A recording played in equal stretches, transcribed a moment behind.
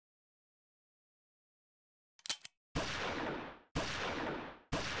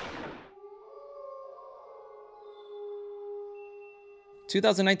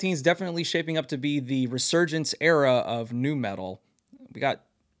2019 is definitely shaping up to be the resurgence era of nu metal. We got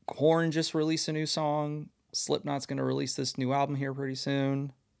Korn just released a new song. Slipknot's going to release this new album here pretty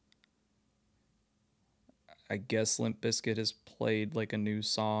soon. I guess Limp Bizkit has played like a new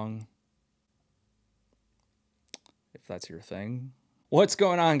song, if that's your thing. What's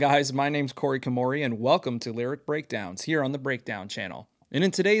going on, guys? My name's Corey Kamori, and welcome to Lyric Breakdowns here on the Breakdown channel. And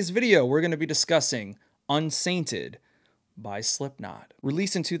in today's video, we're going to be discussing Unsainted by Slipknot.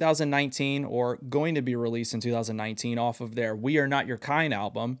 Released in 2019, or going to be released in 2019 off of their We Are Not Your Kind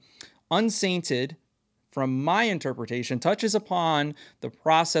album, Unsainted, from my interpretation, touches upon the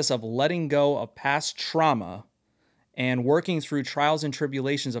process of letting go of past trauma and working through trials and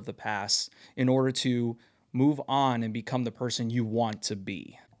tribulations of the past in order to move on and become the person you want to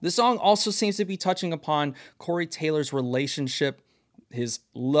be. The song also seems to be touching upon Corey Taylor's relationship, his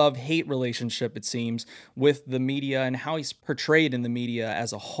love-hate relationship, it seems, with the media and how he's portrayed in the media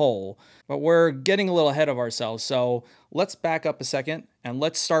as a whole. But we're getting a little ahead of ourselves, so let's back up a second and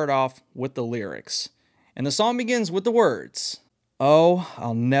let's start off with the lyrics. And the song begins with the words, "Oh,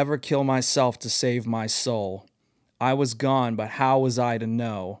 I'll never kill myself to save my soul. I was gone, but how was I to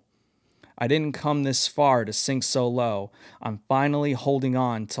know? I didn't come this far to sink so low. I'm finally holding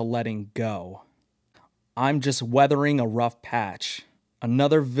on to letting go. I'm just weathering a rough patch.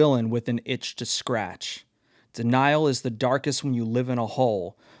 Another villain with an itch to scratch. Denial is the darkest when you live in a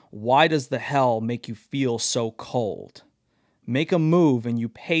hole. Why does the hell make you feel so cold? Make a move and you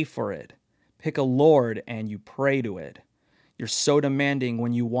pay for it. Pick a lord and you pray to it. You're so demanding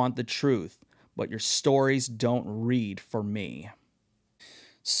when you want the truth, but your stories don't read for me."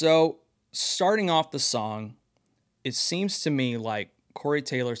 So, starting off the song, it seems to me like Corey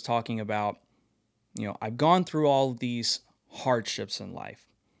Taylor's talking about, I've gone through all of these hardships in life.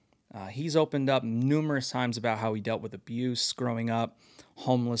 He's opened up numerous times about how he dealt with abuse growing up,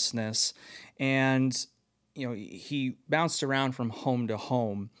 homelessness, and, he bounced around from home to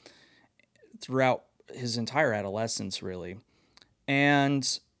home throughout his entire adolescence, really. And,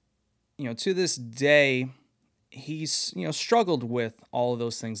 to this day, he's, struggled with all of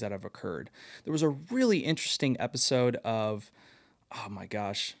those things that have occurred. There was a really interesting episode of, oh my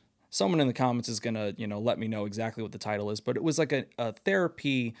gosh, someone in the comments is going to, let me know exactly what the title is, but it was like a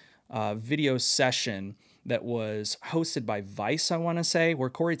therapy video session that was hosted by Vice, I want to say, where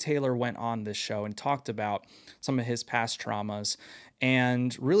Corey Taylor went on this show and talked about some of his past traumas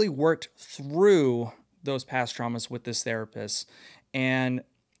and really worked through those past traumas with this therapist and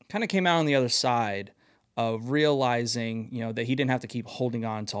kind of came out on the other side of realizing, that he didn't have to keep holding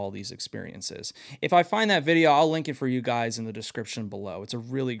on to all these experiences. If I find that video, I'll link it for you guys in the description below. It's a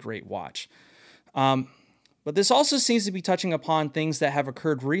really great watch. But this also seems to be touching upon things that have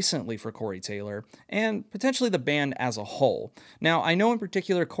occurred recently for Corey Taylor and potentially the band as a whole. Now, I know in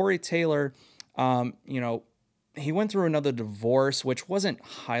particular Corey Taylor, he went through another divorce, which wasn't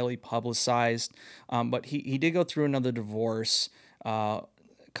highly publicized, but he did go through another divorce a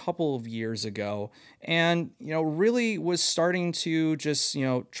couple of years ago, and really was starting to just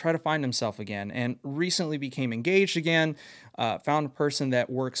try to find himself again, and recently became engaged again. Found a person that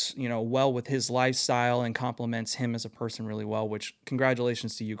works well with his lifestyle and complements him as a person really well, which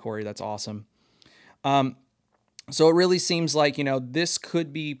congratulations to you, Corey. That's awesome. So it really seems like, this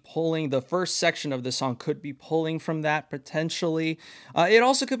could be pulling, the first section of the song could be pulling from that potentially. It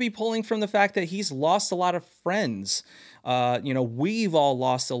also could be pulling from the fact that he's lost a lot of friends. We've all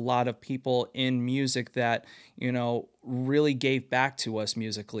lost a lot of people in music that, really gave back to us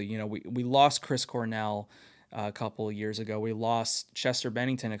musically. We lost Chris Cornell a couple of years ago. We lost Chester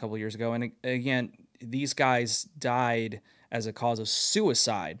Bennington a couple of years ago. And again, these guys died as a cause of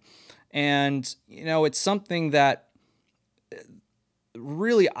suicide. And, it's something that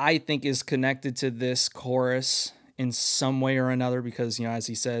really I think is connected to this chorus in some way or another because, as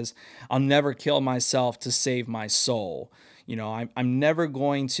he says, "I'll never kill myself to save my soul." I'm never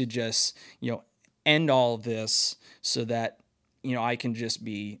going to just, end all of this so that, I can just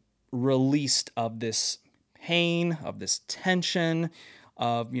be released of this pain, of this tension,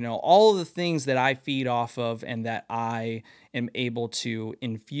 of, all of the things that I feed off of and that I am able to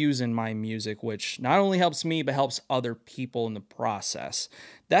infuse in my music, which not only helps me, but helps other people in the process.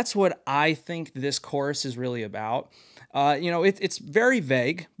 That's what I think this chorus is really about. It's very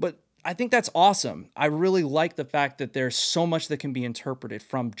vague, but I think that's awesome. I really like the fact that there's so much that can be interpreted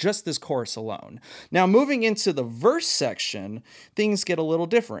from just this chorus alone. Now, moving into the verse section, things get a little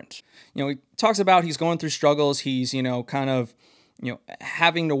different. He talks about he's going through struggles. He's, kind of,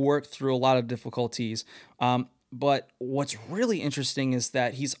 having to work through a lot of difficulties. But what's really interesting is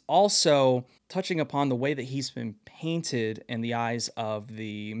that he's also touching upon the way that he's been painted in the eyes of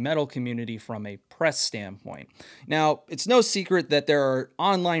the metal community from a press standpoint. Now, it's no secret that there are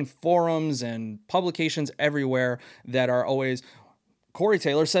online forums and publications everywhere that are always, Corey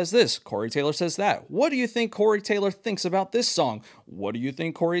Taylor says this, Corey Taylor says that. What do you think Corey Taylor thinks about this song? What do you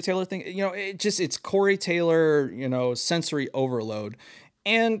think Corey Taylor thinks? You know, it's Corey Taylor, you know, sensory overload.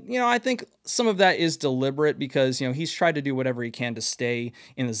 And, you know, I think some of that is deliberate because, you know, he's tried to do whatever he can to stay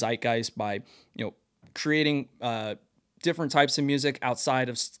in the zeitgeist by, you know, creating different types of music outside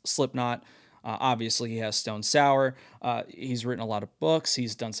of Slipknot. Obviously, he has Stone Sour. He's written a lot of books.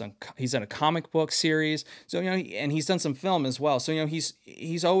 He's done a comic book series. So, you know, and he's done some film as well. So, you know,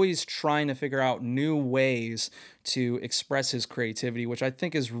 he's always trying to figure out new ways to express his creativity, which I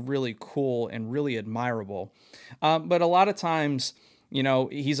think is really cool and really admirable. But a lot of times, you know,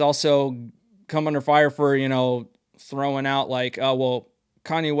 he's also come under fire for, you know, throwing out like, oh, well,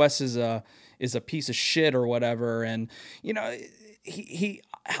 Kanye West is a piece of shit or whatever. And, you know, he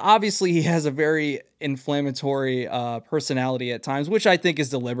obviously he has a very inflammatory personality at times, which I think is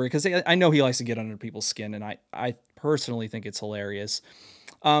deliberate because I know he likes to get under people's skin. And I personally think it's hilarious.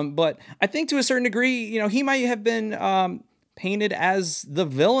 But I think to a certain degree, you know, he might have been painted as the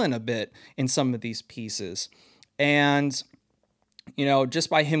villain a bit in some of these pieces. And, you know, just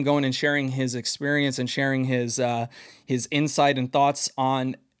by him going and sharing his experience and sharing his insight and thoughts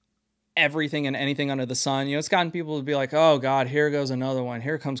on everything and anything under the sun, you know, it's gotten people to be like, oh God, here goes another one.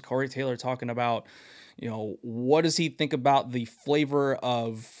 Here comes Corey Taylor talking about, you know, what does he think about the flavor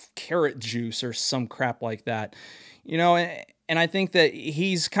of carrot juice or some crap like that, you know? And I think that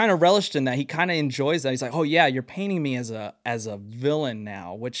he's kind of relished in that. He kind of enjoys that. He's like, oh yeah, you're painting me as a villain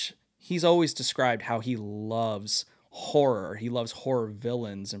now, which he's always described how he loves horror. He loves horror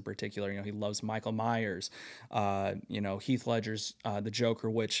villains in particular. You know, he loves Michael Myers, you know, Heath Ledger's the Joker,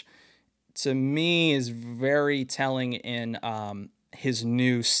 which to me is very telling in his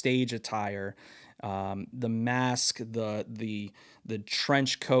new stage attire. The mask, the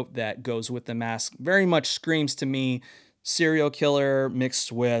trench coat that goes with the mask very much screams to me serial killer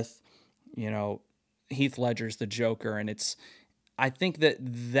mixed with, you know, Heath Ledger's the Joker. And I think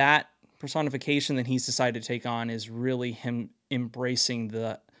that personification that he's decided to take on is really him embracing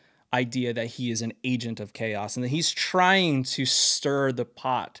the idea that he is an agent of chaos and that he's trying to stir the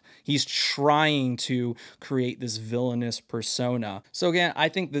pot. He's trying to create this villainous persona. So again, I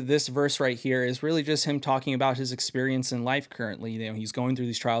think that this verse right here is really just him talking about his experience in life currently. You know, he's going through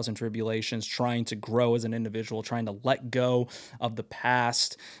these trials and tribulations, trying to grow as an individual, trying to let go of the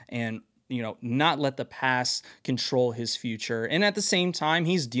past and, you know, not let the past control his future. And at the same time,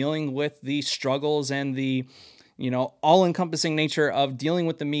 he's dealing with the struggles and the, you know, all-encompassing nature of dealing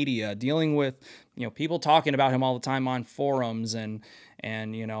with the media, dealing with, you know, people talking about him all the time on forums and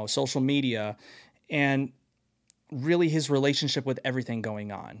you know, social media, and really his relationship with everything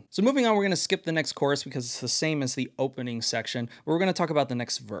going on. So moving on, we're going to skip the next chorus because it's the same as the opening section. We're going to talk about the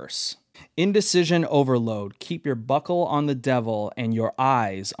next verse. Indecision overload. Keep your buckle on the devil and your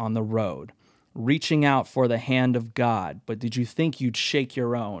eyes on the road. Reaching out for the hand of God, but did you think you'd shake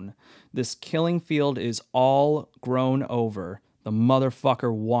your own? This killing field is all grown over. The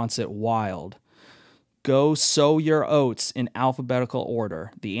motherfucker wants it wild. Go sow your oats in alphabetical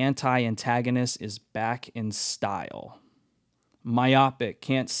order. The anti-antagonist is back in style. Myopic,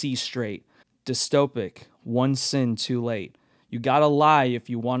 can't see straight. Dystopic, one sin too late. You gotta lie if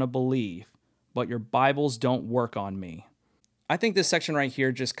you want to believe, but your Bibles don't work on me. I think this section right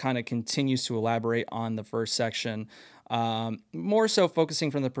here just kind of continues to elaborate on the first section, more so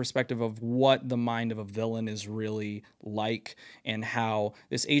focusing from the perspective of what the mind of a villain is really like and how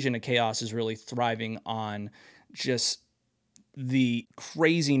this agent of chaos is really thriving on just the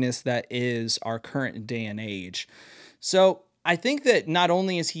craziness that is our current day and age. So I think that not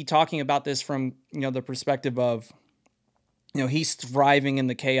only is he talking about this from, you know, the perspective of, you know, he's thriving in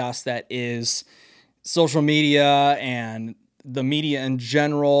the chaos that is social media and the media in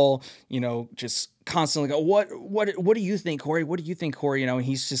general, you know, just constantly go, what do you think, Corey? What do you think, Corey? You know, and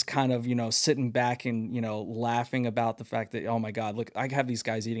he's just kind of, you know, sitting back and, you know, laughing about the fact that, oh my God, look, I have these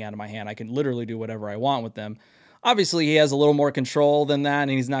guys eating out of my hand. I can literally do whatever I want with them. Obviously, he has a little more control than that, and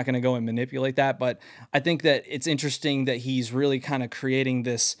he's not going to go and manipulate that. But I think that it's interesting that he's really kind of creating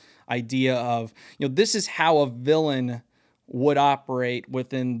this idea of, you know, this is how a villain would operate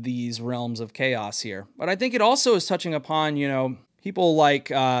within these realms of chaos here. But I think it also is touching upon, you know, people like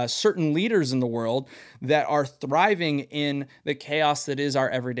certain leaders in the world that are thriving in the chaos that is our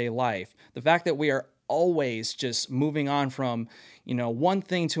everyday life. The fact that we are always just moving on from, one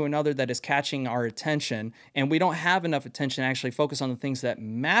thing to another that is catching our attention, and we don't have enough attention to actually focus on the things that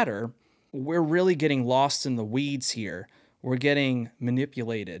matter, we're really getting lost in the weeds here. We're getting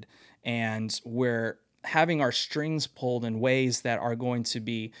manipulated, and we're having our strings pulled in ways that are going to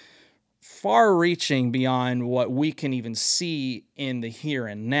be far reaching beyond what we can even see in the here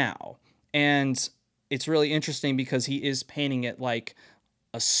and now. And it's really interesting because he is painting it like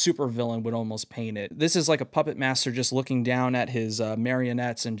a supervillain would almost paint it. This is like a puppet master just looking down at his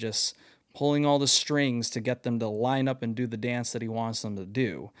marionettes and just pulling all the strings to get them to line up and do the dance that he wants them to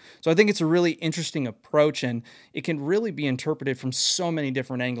do. So I think it's a really interesting approach, and it can really be interpreted from so many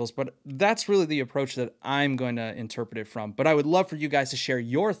different angles, but that's really the approach that I'm going to interpret it from. But I would love for you guys to share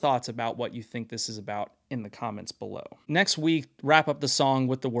your thoughts about what you think this is about in the comments below. Next week, wrap up the song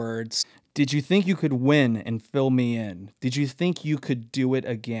with the words, "Did you think you could win and fill me in? Did you think you could do it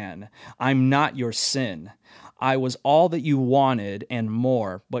again? I'm not your sin. I was all that you wanted and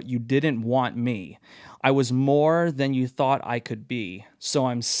more, but you didn't want me. I was more than you thought I could be, so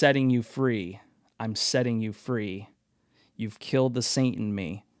I'm setting you free. I'm setting you free. You've killed the saint in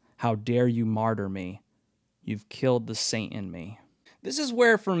me. How dare you martyr me? You've killed the saint in me." This is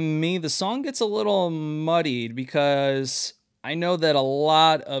where, for me, the song gets a little muddied, because I know that a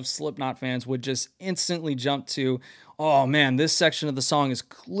lot of Slipknot fans would just instantly jump to, oh man, this section of the song is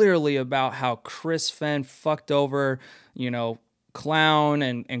clearly about how Chris Fenn fucked over, Clown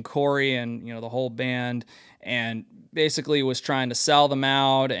and Corey and, the whole band, and basically was trying to sell them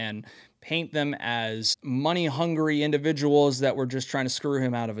out and paint them as money-hungry individuals that were just trying to screw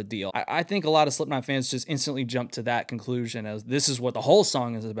him out of a deal. I think a lot of Slipknot fans just instantly jump to that conclusion as this is what the whole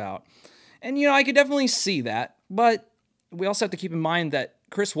song is about. And, I could definitely see that, but we also have to keep in mind that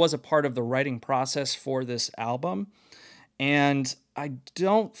Chris was a part of the writing process for this album, and I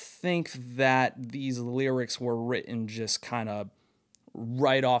don't think that these lyrics were written just kind of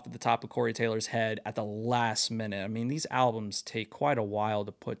right off at the top of Corey Taylor's head at the last minute. I mean, these albums take quite a while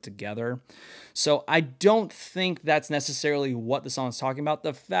to put together, so I don't think that's necessarily what the song is talking about.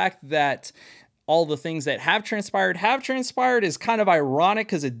 The fact that all the things that have transpired is kind of ironic,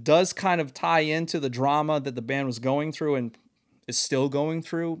 because it does kind of tie into the drama that the band was going through and is still going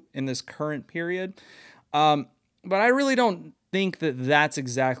through in this current period. But I really don't think that that's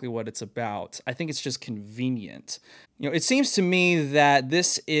exactly what it's about. I think it's just convenient. It seems to me that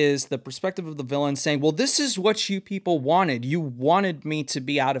this is the perspective of the villain saying, well, this is what you people wanted. You wanted me to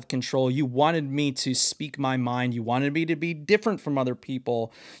be out of control. You wanted me to speak my mind. You wanted me to be different from other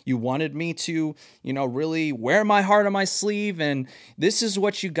people. You wanted me to, really wear my heart on my sleeve, and this is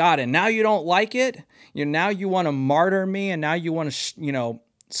what you got. And now you don't like it. Now you want to martyr me, and now you want to,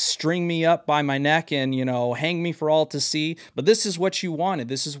 string me up by my neck and, hang me for all to see. But this is what you wanted.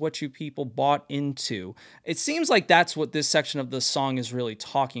 This is what you people bought into. It seems like that's what this section of the song is really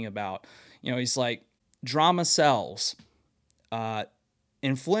talking about. He's like, drama sells,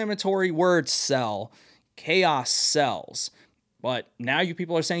 inflammatory words sell, chaos sells. But now you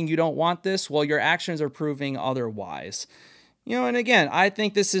people are saying you don't want this. Well, your actions are proving otherwise. And again, I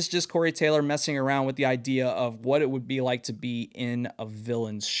think this is just Corey Taylor messing around with the idea of what it would be like to be in a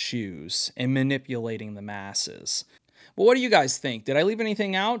villain's shoes and manipulating the masses. But what do you guys think? Did I leave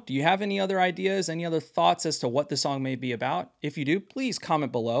anything out? Do you have any other ideas, any other thoughts as to what the song may be about? If you do, please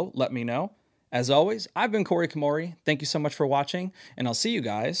comment below. Let me know. As always, I've been Corey Komori. Thank you so much for watching, and I'll see you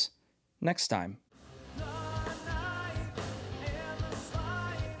guys next time.